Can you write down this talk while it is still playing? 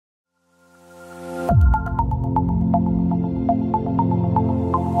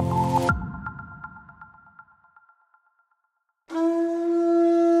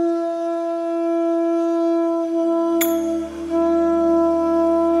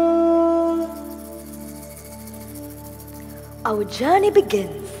Our journey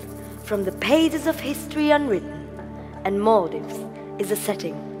begins from the pages of history unwritten, and Maldives is a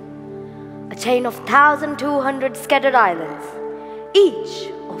setting. A chain of 1,200 scattered islands, each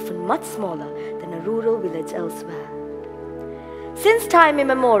often much smaller than a rural village elsewhere. Since time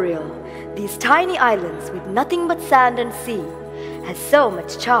immemorial, these tiny islands with nothing but sand and sea has so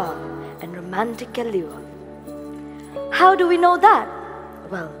much charm and romantic allure. How do we know that?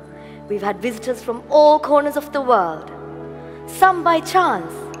 Well, we've had visitors from all corners of the world. Some by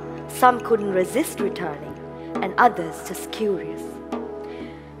chance, some couldn't resist returning, and others just curious.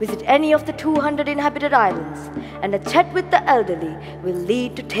 Visit any of the 200 inhabited islands, and a chat with the elderly will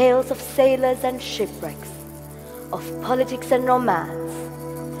lead to tales of sailors and shipwrecks, of politics and romance,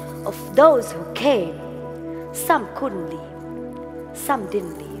 of those who came. Some couldn't leave, some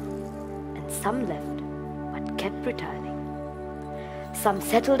didn't leave, and some left but kept returning. Some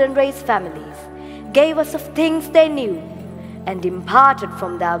settled and raised families, gave us of things they knew, and imparted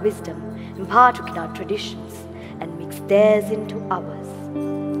from their wisdom, impartook in our traditions, and mixed theirs into ours.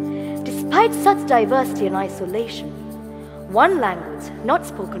 Despite such diversity and isolation, one language not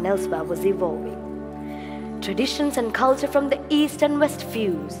spoken elsewhere was evolving. Traditions and culture from the east and west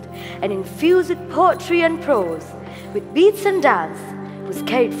fused, and infused with poetry and prose, with beats and dance, was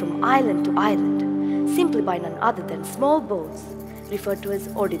carried from island to island, simply by none other than small boats, referred to as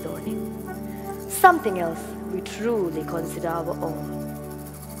odidoni. Something else we truly consider our own.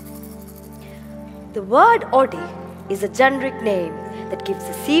 The word Odi is a generic name that gives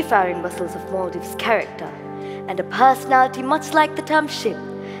the seafaring vessels of Maldives character, and a personality much like the term ship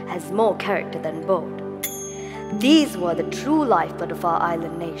has more character than boat. These were the true lifeblood of our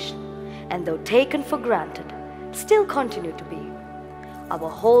island nation, and though taken for granted, still continue to be. Our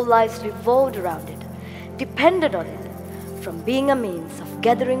whole lives revolved around it, depended on it, from being a means of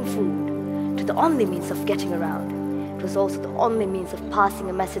gathering food to the only means of getting around. It was also the only means of passing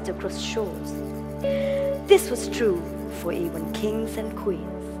a message across shores. This was true for even kings and queens.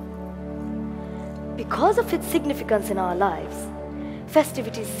 Because of its significance in our lives,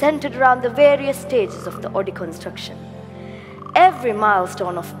 festivities centered around the various stages of the Odi construction. Every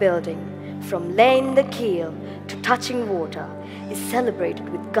milestone of building, from laying the keel to touching water, is celebrated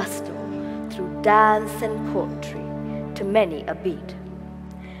with gusto through dance and poetry, to many a beat.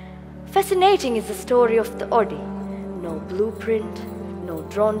 Fascinating is the story of the Odi. No blueprint, no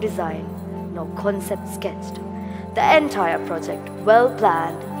drawn design, no concept sketched. The entire project, well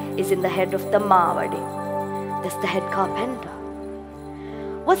planned, is in the head of the Mawadi. That's the head carpenter.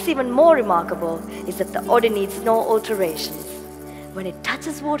 What's even more remarkable is that the Odi needs no alterations. When it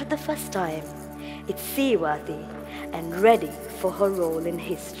touches water the first time, it's seaworthy and ready for her role in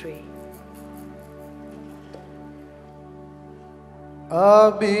history.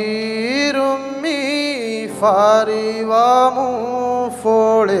 Abirummi fariwamu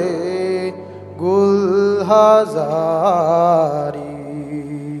fole gul hazari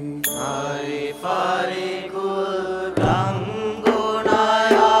Hari fari gul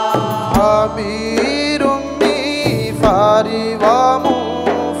rangunaya Abirummi fariwamu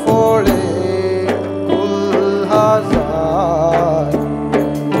fole gul hazari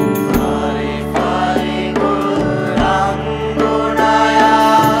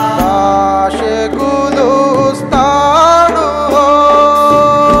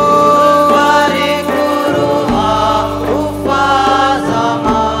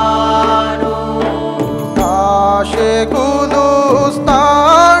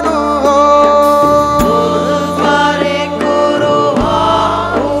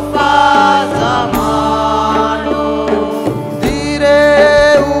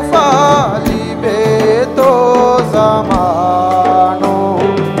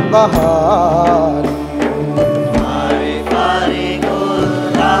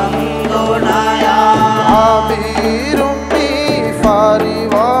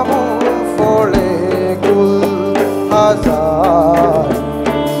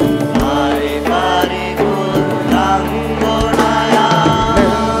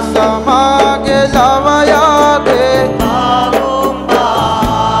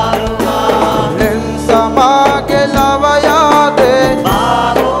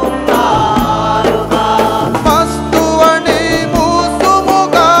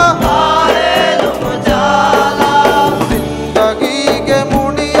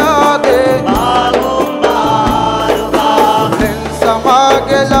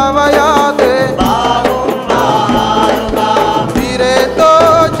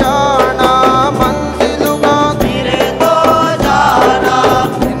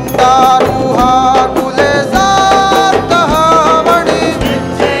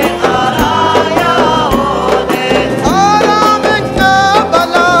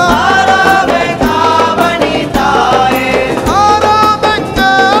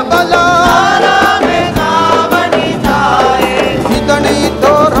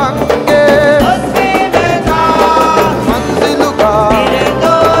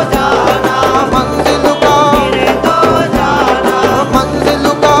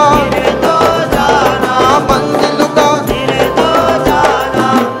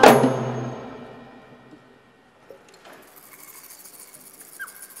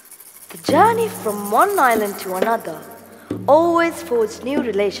journey from one island to another always forged new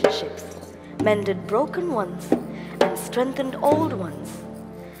relationships, mended broken ones, and strengthened old ones.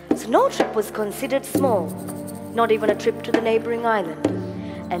 So no trip was considered small, not even a trip to the neighboring island,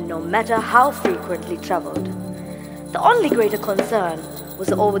 and no matter how frequently traveled. The only greater concern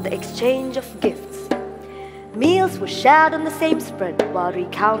was over the exchange of gifts. Meals were shared on the same spread while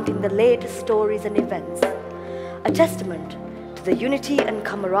recounting the latest stories and events, a testament to the unity and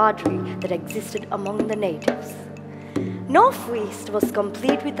camaraderie that existed among the natives. No feast was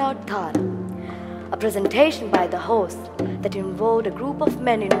complete without Tara, a presentation by the host that involved a group of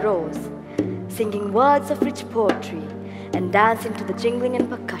men in rows, singing words of rich poetry and dancing to the jingling and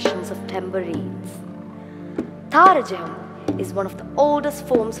percussions of tambourines. Tarajehum is one of the oldest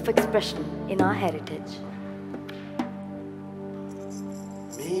forms of expression in our heritage.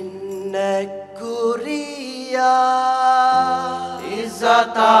 Minnekuria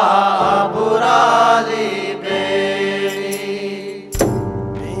izata burali beni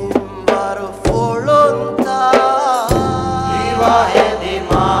bimbaru folonta ivahe di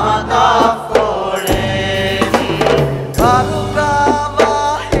mata foleni karugava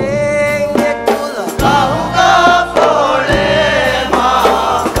henge kula karuga folema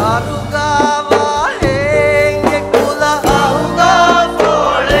karugava henge kula karuga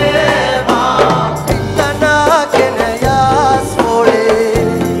folema itana kenaya sole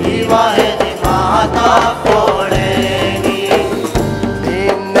ivahe di mata foleni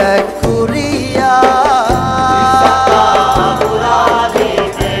minnekuria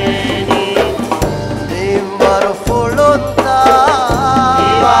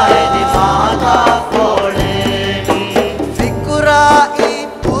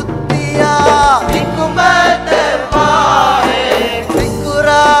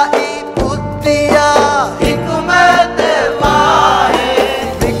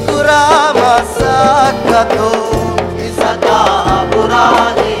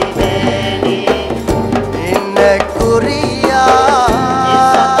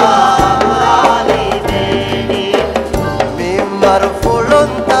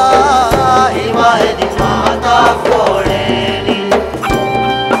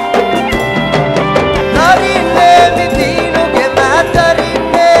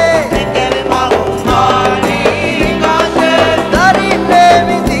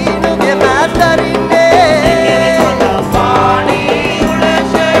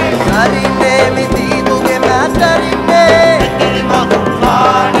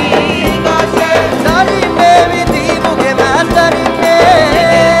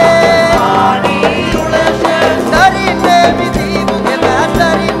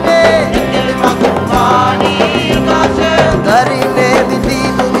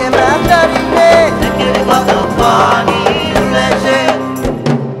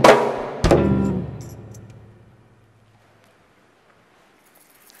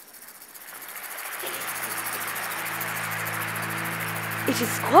It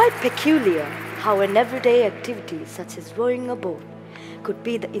is quite peculiar how an everyday activity such as rowing a boat could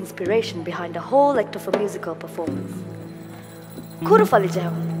be the inspiration behind a whole act of a musical performance.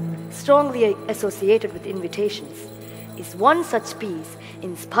 Kurufalijaham, strongly associated with invitations, is one such piece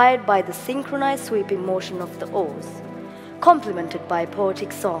inspired by the synchronized sweeping motion of the oars, complemented by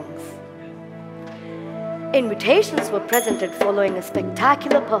poetic songs. Invitations were presented following a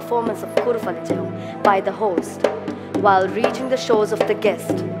spectacular performance of Kurufalijaham by the host, while reaching the shores of the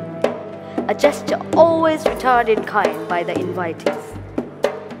guest, a gesture always returned in kind by the invitees.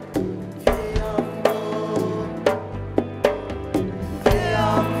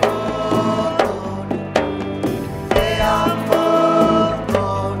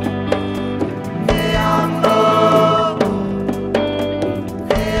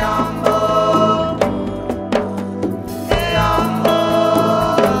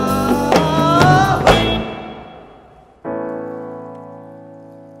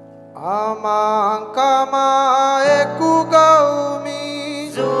 Mahame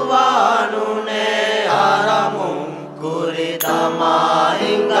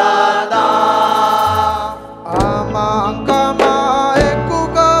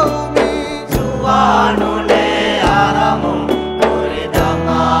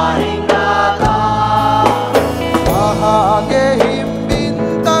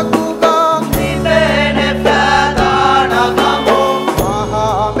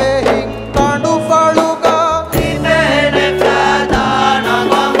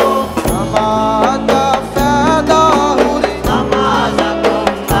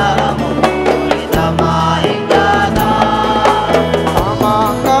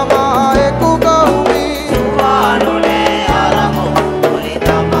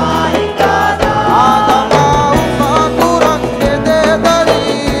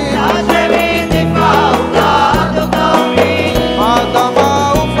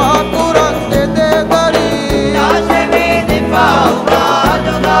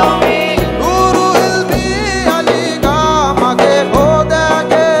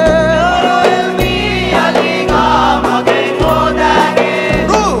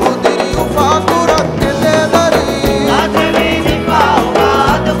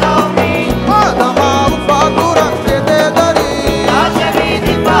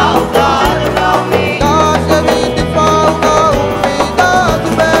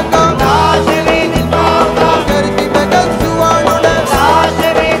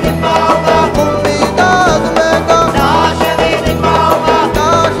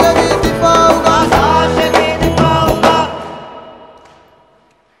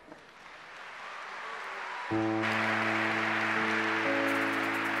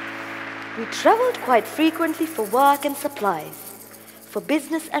We travelled quite frequently for work and supplies, for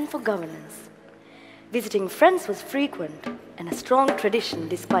business and for governance. Visiting friends was frequent and a strong tradition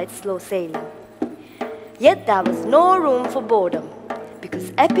despite slow sailing. Yet there was no room for boredom,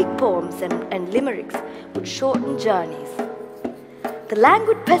 because epic poems and limericks would shorten journeys. The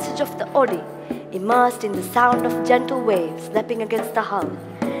languid passage of the Odi immersed in the sound of gentle waves lapping against the hull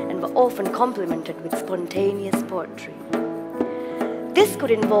and were often complemented with spontaneous poetry. This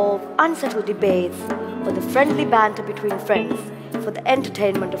could involve unsettled debates or the friendly banter between friends for the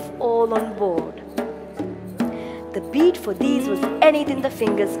entertainment of all on board. The beat for these was anything the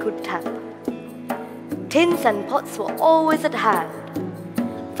fingers could tap. Tins and pots were always at hand.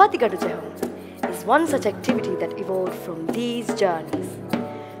 Fatigadu Jehum is one such activity that evolved from these journeys.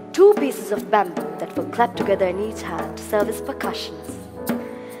 Two pieces of bamboo that were clapped together in each hand to serve as percussions.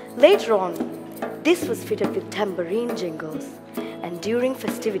 Later on, this was fitted with tambourine jingles, and during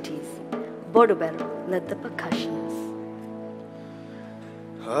festivities, Bodobel led the percussions.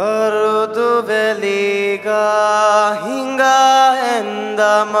 Harudu veliga hinga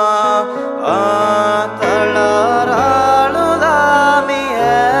endama atalaralu lami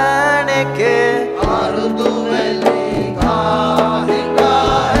eneke. Harudu veliga hinga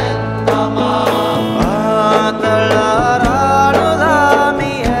endama atalaralu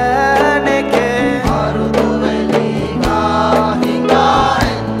lami eneke. Harudu veliga hinga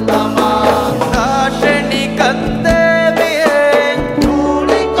endama kasheni kande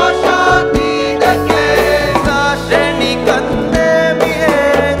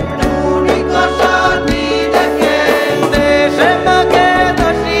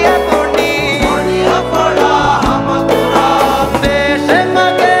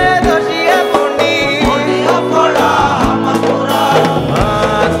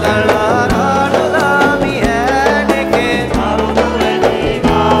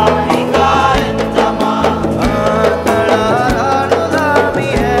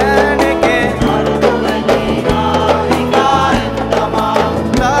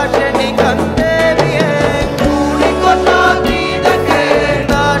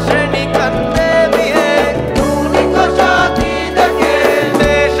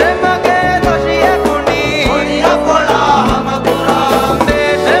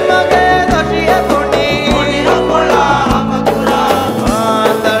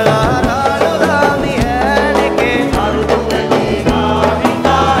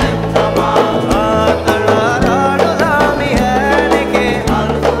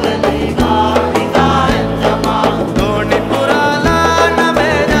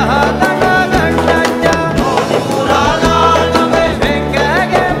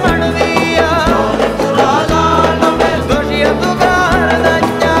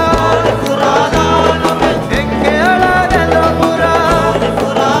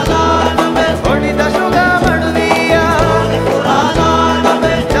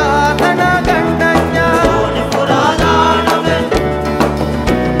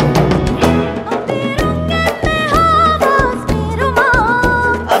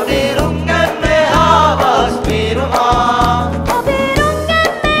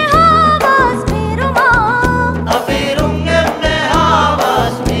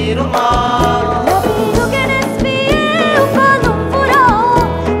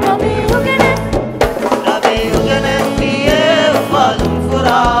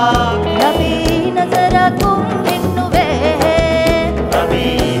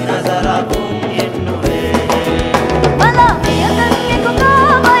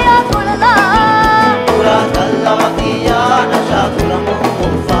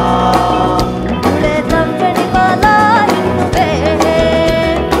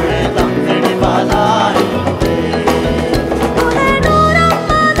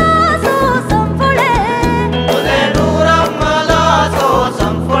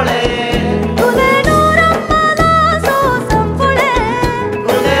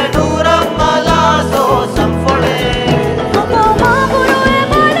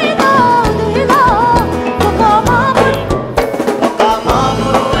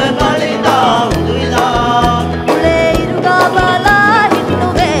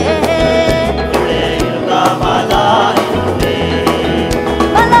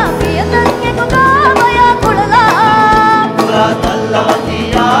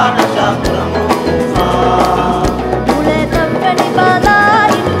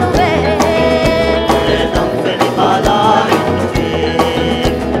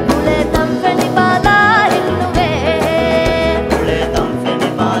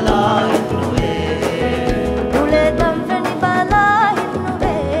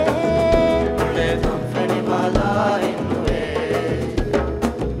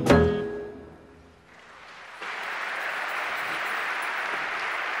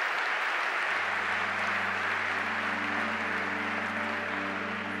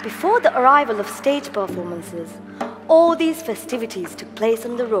Before the arrival of stage performances, all these festivities took place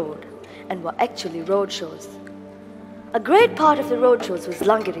on the road and were actually road shows. A great part of the road shows was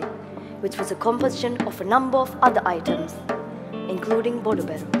Langiri, which was a composition of a number of other items, including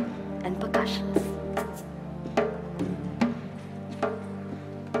bodobero and percussions.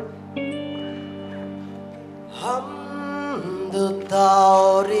 Hamdu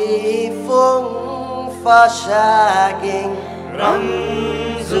taurifung fashaging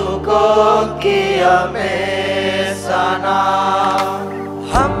Ramzuko kiyamesana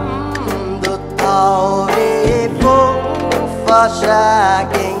Hamdu taurifung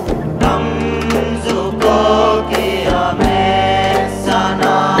fashaging Ramzuko kiyamesana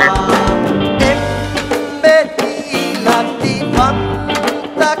Embedi lati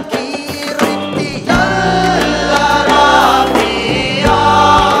pantaki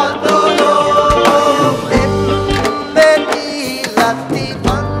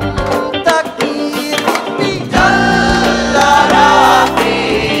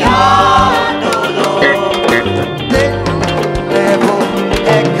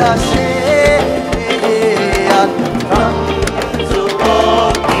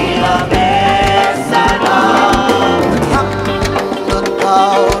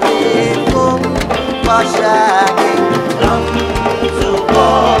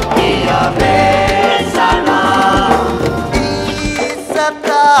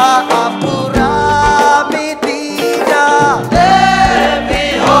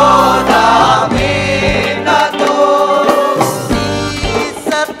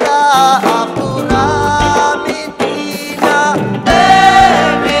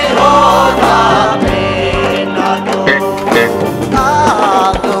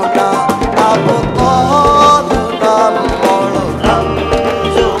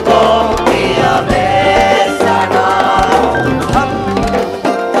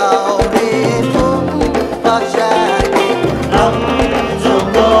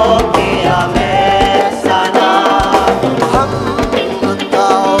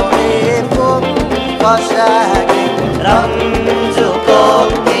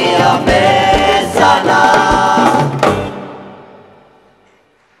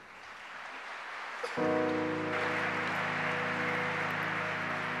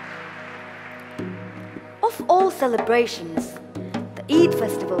Of all celebrations, the Eid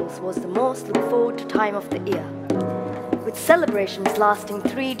festivals was the most looked forward to time of the year, with celebrations lasting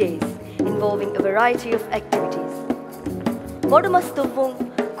 3 days involving a variety of activities. Modumastuvung,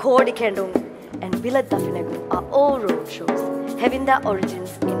 Kodikendung, and Biladdafinagum are all road shows, having their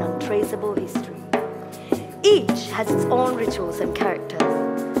origins in untraceable history. Each has its own rituals and characters.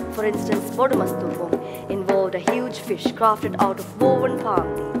 For instance, Modumastuvung involved a huge fish crafted out of woven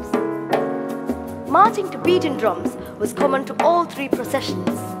palm leaves. Marching to beaten drums was common to all 3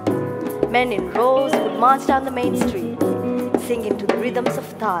 processions. Men in rows would march down the main street, singing to the rhythms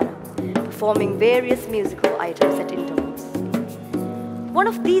of Tara, performing various musical items at intervals. One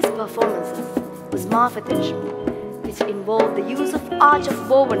of these performances was Mafatinsham, which involved the use of arch of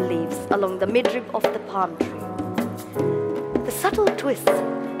woven leaves along the midrib of the palm tree. The subtle twists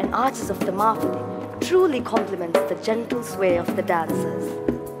and arches of the Mafati truly complements the gentle sway of the dancers.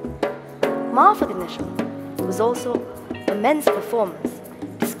 Mafadinisham was also a men's performance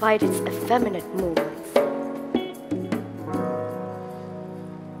despite its effeminate movements.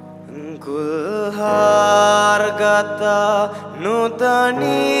 Gulhargata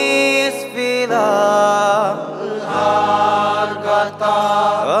nutanis vila Gulhargata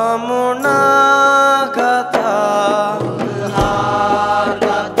amunagata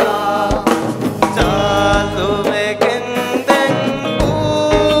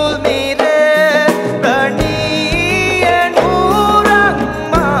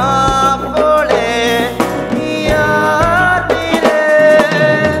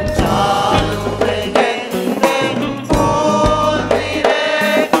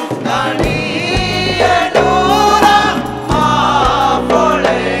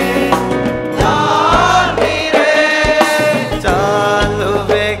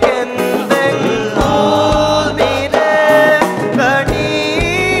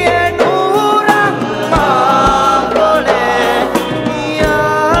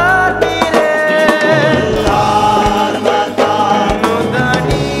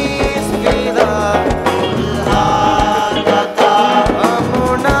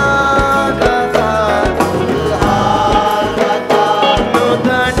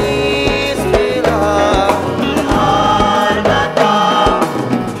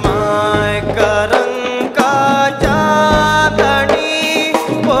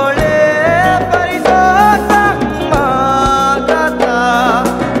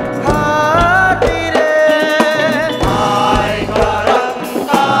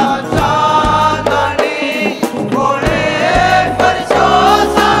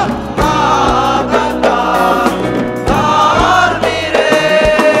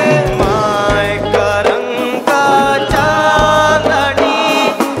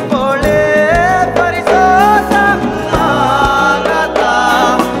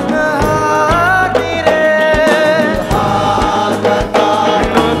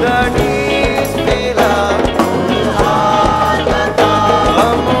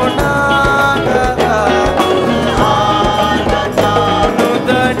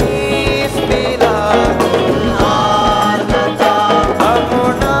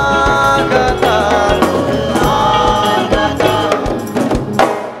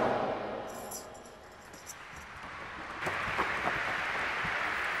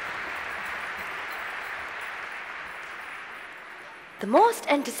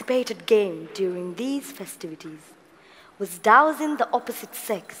anticipated game during these festivities was dousing the opposite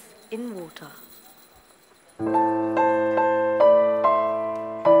sex in water.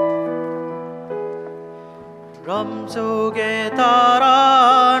 럼 속에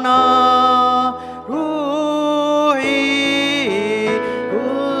달아나 루히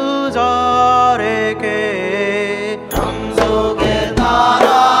우자에게 럼 속에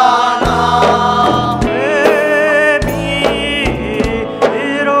달아나 베비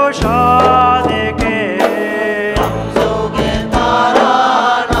이로샤에게 럼 속에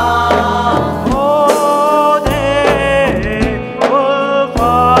달아나 오데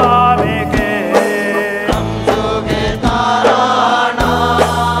울밤에게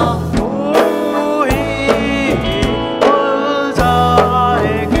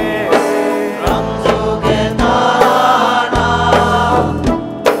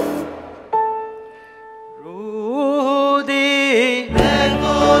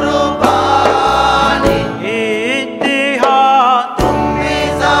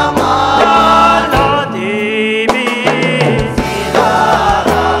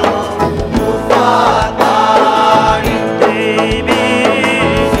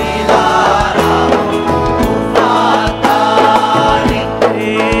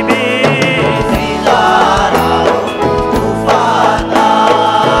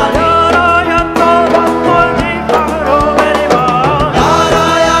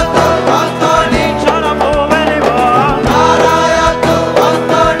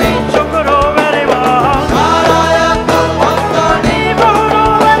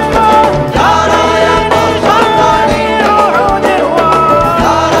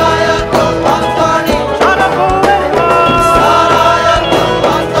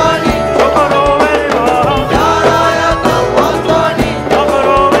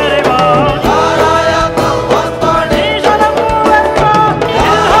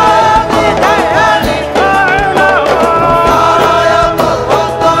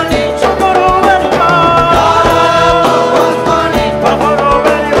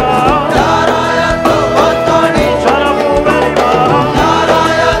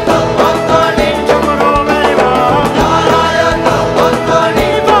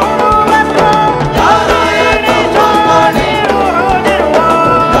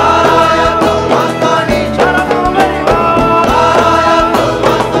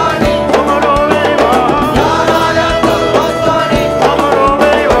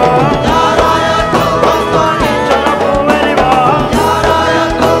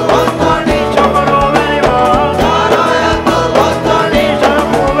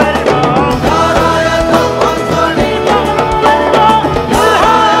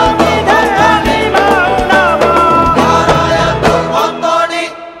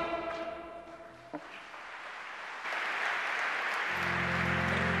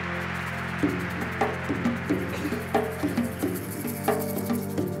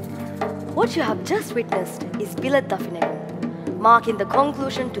What you have just witnessed is Bilet Dafinegum, marking the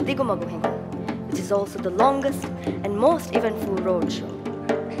conclusion to Digumaguhengu, which is also the longest and most eventful roadshow.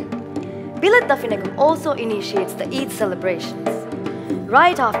 Bilet Dafinegum also initiates the Eid celebrations.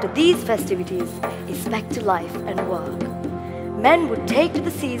 Right after these festivities is back to life and work. Men would take to the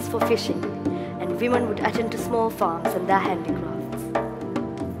seas for fishing, and women would attend to small farms and their handicrafts.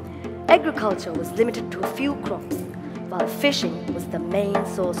 Agriculture was limited to a few crops, while fishing was the main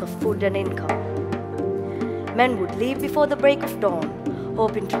source of food and income. Men would leave before the break of dawn,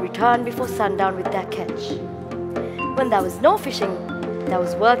 hoping to return before sundown with their catch. When there was no fishing, there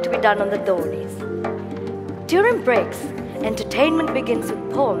was work to be done on the donis. During breaks, entertainment begins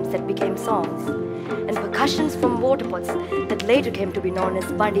with poems that became songs, and percussions from water pots that later came to be known as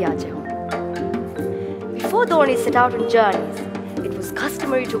bandiajeho. Before donis set out on journeys, it was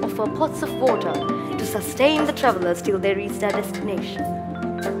customary to offer pots of water to sustain the travelers till they reached their destination.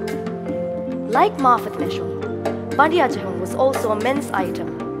 Like Mafat Meshon, bandiajeho was also a men's item,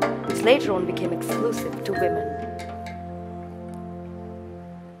 which later on became exclusive to women.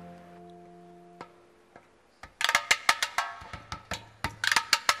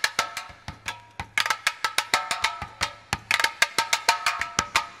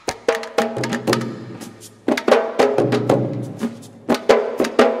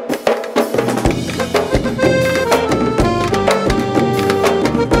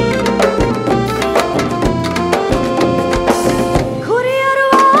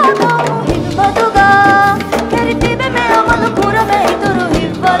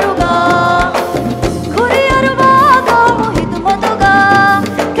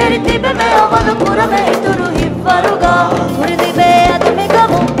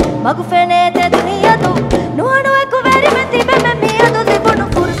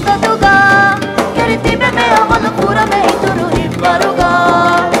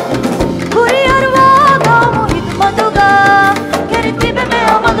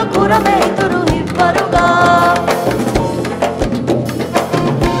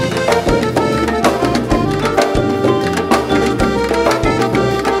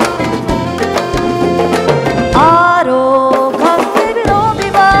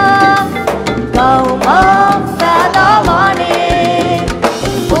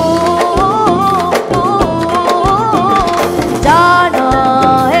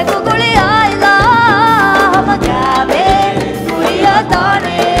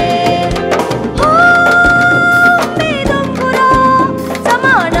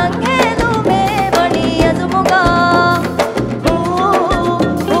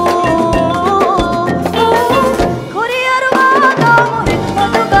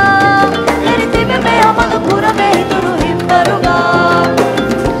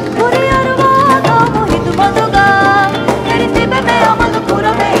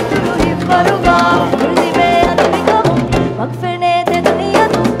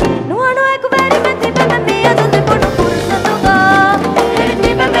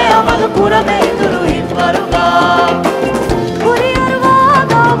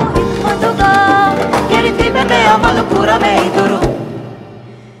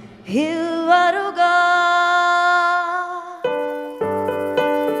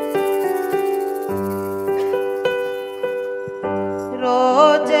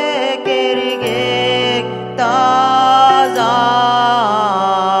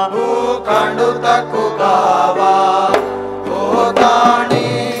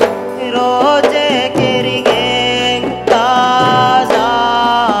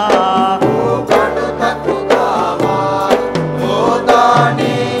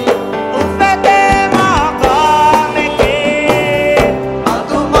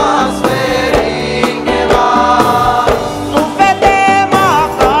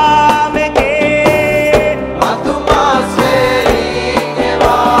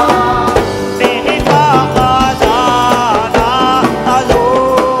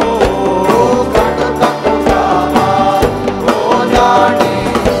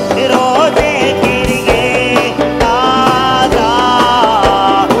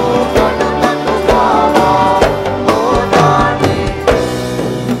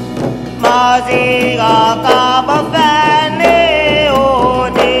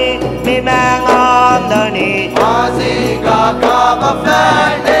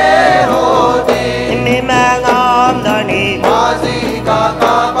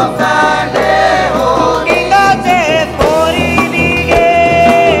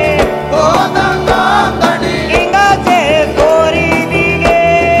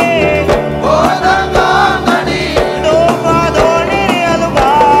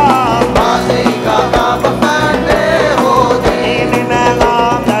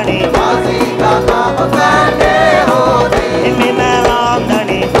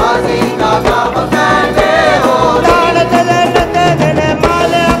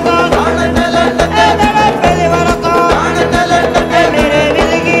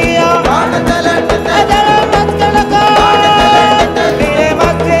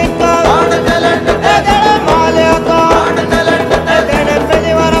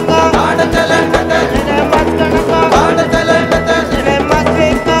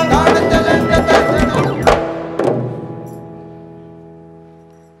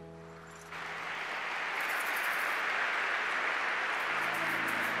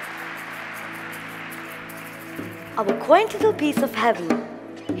 Our quaint little piece of heaven,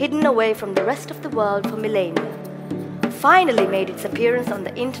 hidden away from the rest of the world for millennia, finally made its appearance on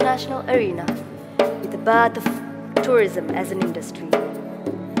the international arena with the birth of tourism as an industry.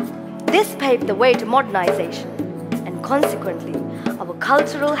 This paved the way to modernization, and consequently, our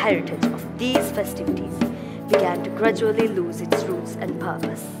cultural heritage of these festivities began to gradually lose its roots and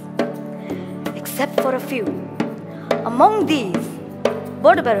purpose. Except for a few. Among these,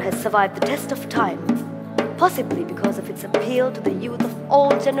 Bodobero has survived the test of time, possibly because of its appeal to the youth of all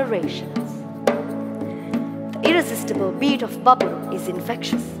generations. The irresistible beat of bubble is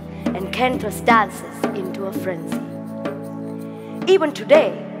infectious and can thrust dancers into a frenzy. Even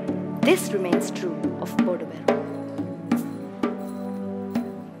today, this remains true of Bodobero.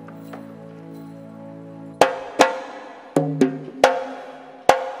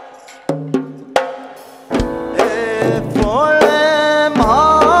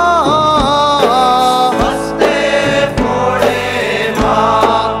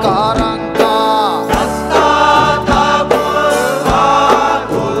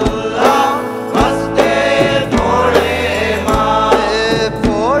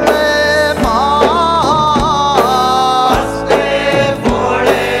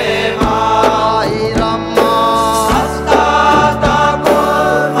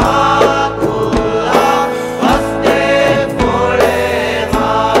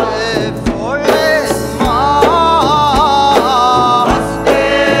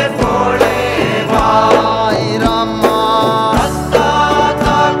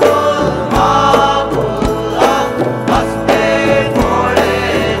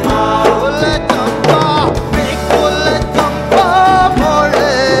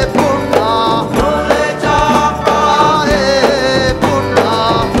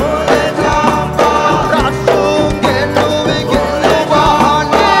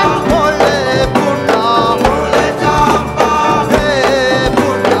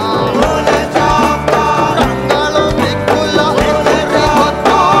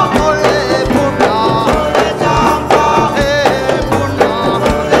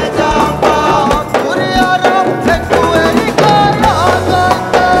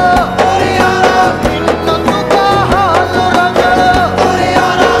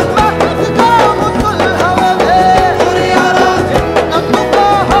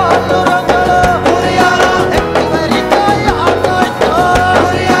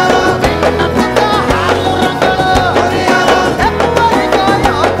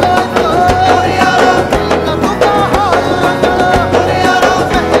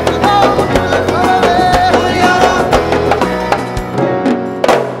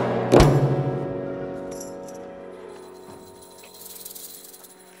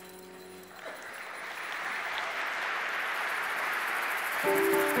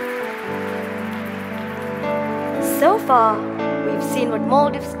 So far, we've seen what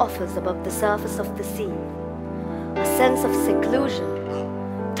Maldives offers above the surface of the sea. A sense of seclusion,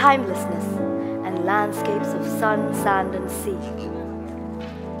 timelessness, and landscapes of sun, sand, and sea.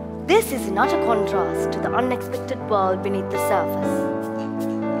 This is in utter contrast to the unexpected world beneath the surface.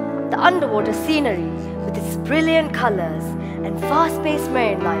 The underwater scenery, with its brilliant colors and fast-paced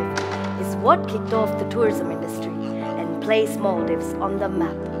marine life, is what kicked off the tourism industry and placed Maldives on the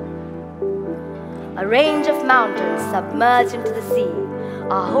map. A range of mountains submerged into the sea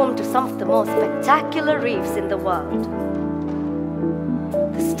are home to some of the most spectacular reefs in the world.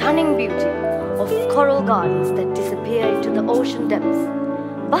 The stunning beauty of coral gardens that disappear into the ocean depths,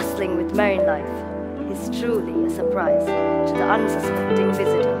 bustling with marine life, is truly a surprise to the unsuspecting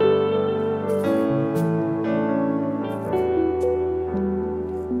visitor.